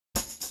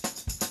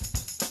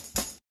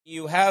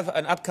You have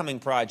an upcoming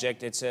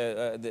project. It's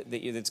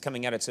that's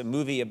coming out. It's a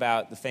movie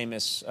about the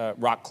famous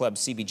rock club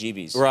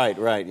CBGBs.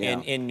 Right,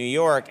 yeah. In New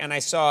York, and I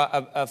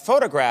saw a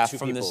photograph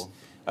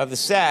of the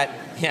set.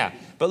 Yeah,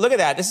 but look at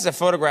that. This is a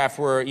photograph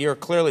where you're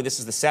clearly. This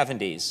is the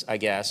 '70s, I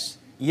guess.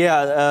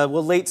 Yeah,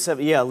 well, late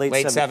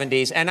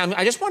 70s. And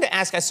I just wanted to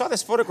ask. I saw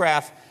this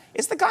photograph.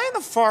 Is the guy on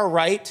the far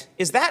right?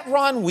 Is that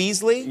Ron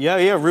Weasley?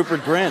 Yeah,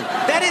 Rupert Grint.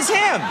 That is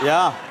him.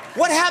 Yeah.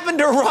 What happened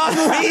to Ron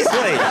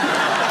Weasley?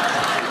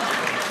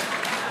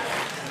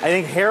 I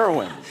think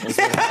heroin.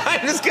 I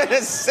was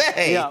gonna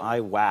say. Yeah, I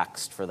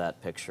waxed for that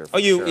picture. Oh,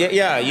 you? Sure.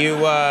 Yeah,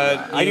 you.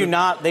 I do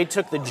not. They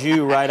took the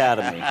Jew right out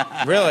of me.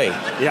 Really?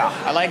 Yeah.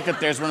 I like that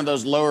there's one of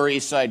those Lower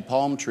East Side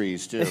palm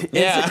trees too.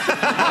 Yeah.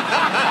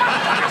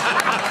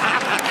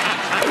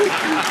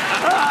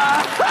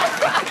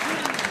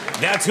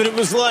 That's what it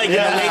was like in the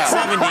late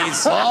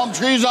 '70s. Palm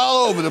trees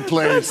all over the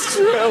place. That's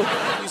true.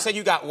 You said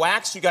you got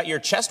waxed. You got your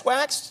chest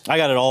waxed. I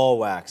got it all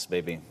waxed,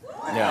 baby.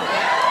 Yeah.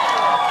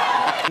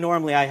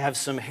 Normally, I have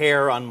some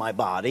hair on my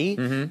body,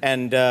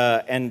 and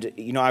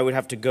you know, I would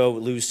have to go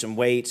lose some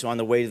weight. So on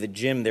the way to the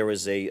gym, there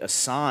was a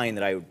sign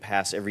that I would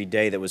pass every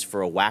day that was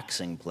for a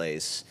waxing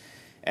place,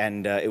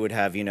 and it would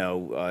have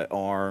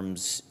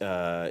arms,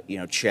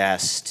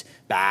 chest,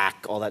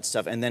 back, all that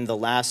stuff, and then the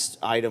last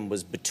item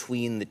was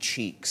between the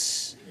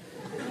cheeks.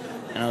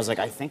 And I was like,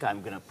 I think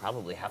I'm gonna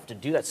probably have to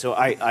do that. So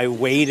I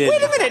waited.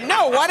 Wait a minute,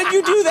 no, why did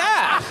you do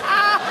that?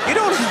 You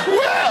don't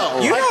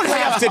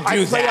have to do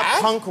I play that.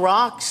 a punk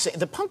rock.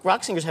 The punk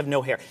rock singers have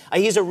no hair.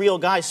 He's a real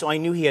guy, so I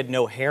knew he had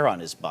no hair on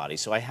his body,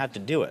 so I had to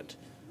do it.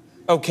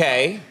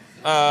 Okay. You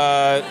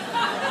know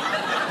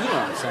what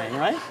I'm saying,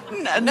 right?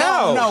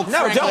 No, don't.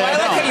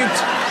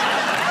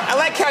 I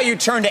like how you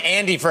turn to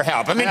Andy for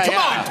help. I mean, come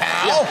on,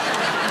 pal.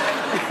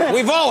 Yeah.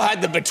 We've all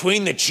had the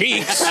between the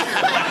cheeks.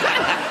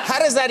 How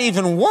does that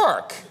even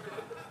work?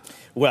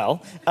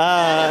 Well,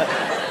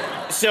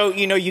 so,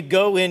 you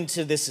go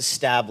into this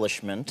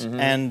establishment,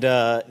 and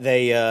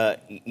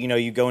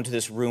you go into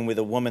this room with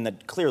a woman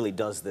that clearly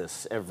does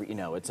this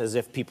it's as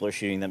if people are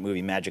shooting that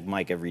movie Magic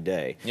Mike every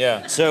day.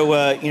 Yeah.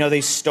 So,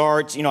 they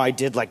start, I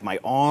did like my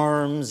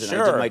arms, and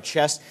I did my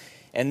chest,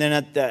 and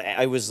then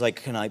I was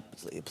like, can I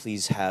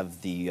please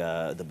have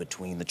the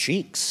between the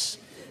cheeks?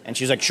 And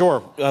she was like,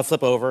 sure,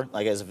 flip over,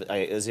 like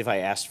as if I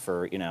asked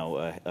for,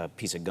 a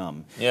piece of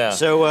gum. Yeah.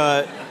 So,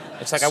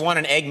 it's like, I want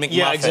an egg McMuffin.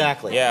 Yeah,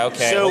 exactly. Yeah,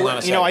 okay. So, hold on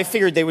a second. I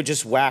figured they would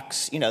just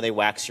wax, they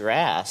wax your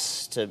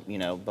ass to,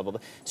 blah, blah,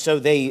 blah. So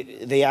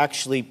they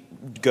actually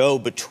go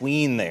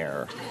between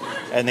there,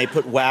 and they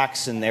put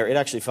wax in there. It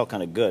actually felt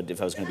kind of good,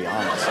 if I was going to be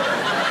honest.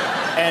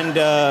 And,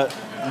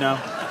 no.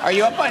 Are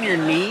you up on your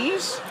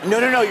knees?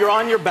 No, you're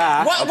on your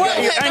back. What?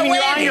 Okay.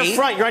 You're on your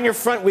front. You're on your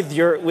front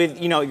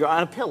you're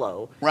on a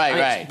pillow.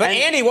 Right. But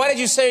Andy, why did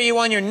you say you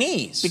on your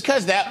knees?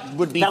 Because that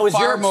would be was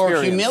far your more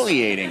experience.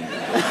 humiliating.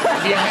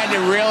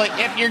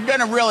 If you're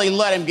gonna really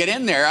let him get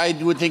in there, I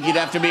would think you'd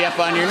have to be up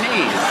on your knees.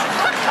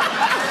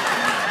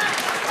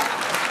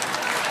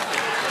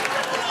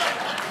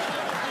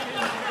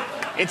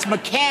 It's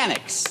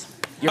mechanics.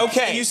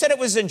 Okay, you said it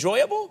was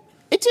enjoyable?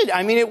 It did.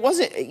 I mean, it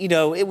wasn't,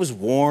 it was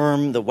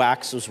warm. The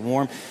wax was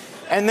warm.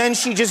 And then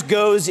she just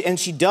goes and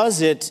she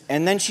does it,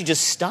 and then she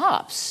just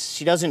stops.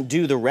 She doesn't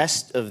do the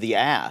rest of the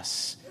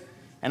ass.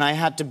 And I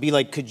had to be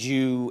like, could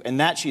you, and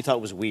that she thought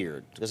was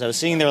weird, because I was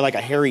sitting there like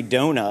a hairy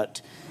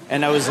donut,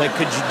 and I was like,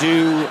 could you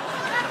do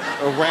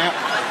a ramp?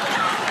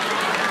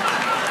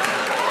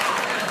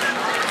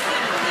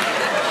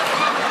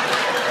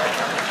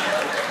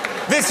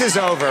 This is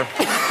over.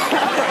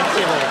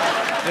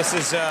 This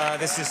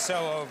is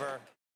so over.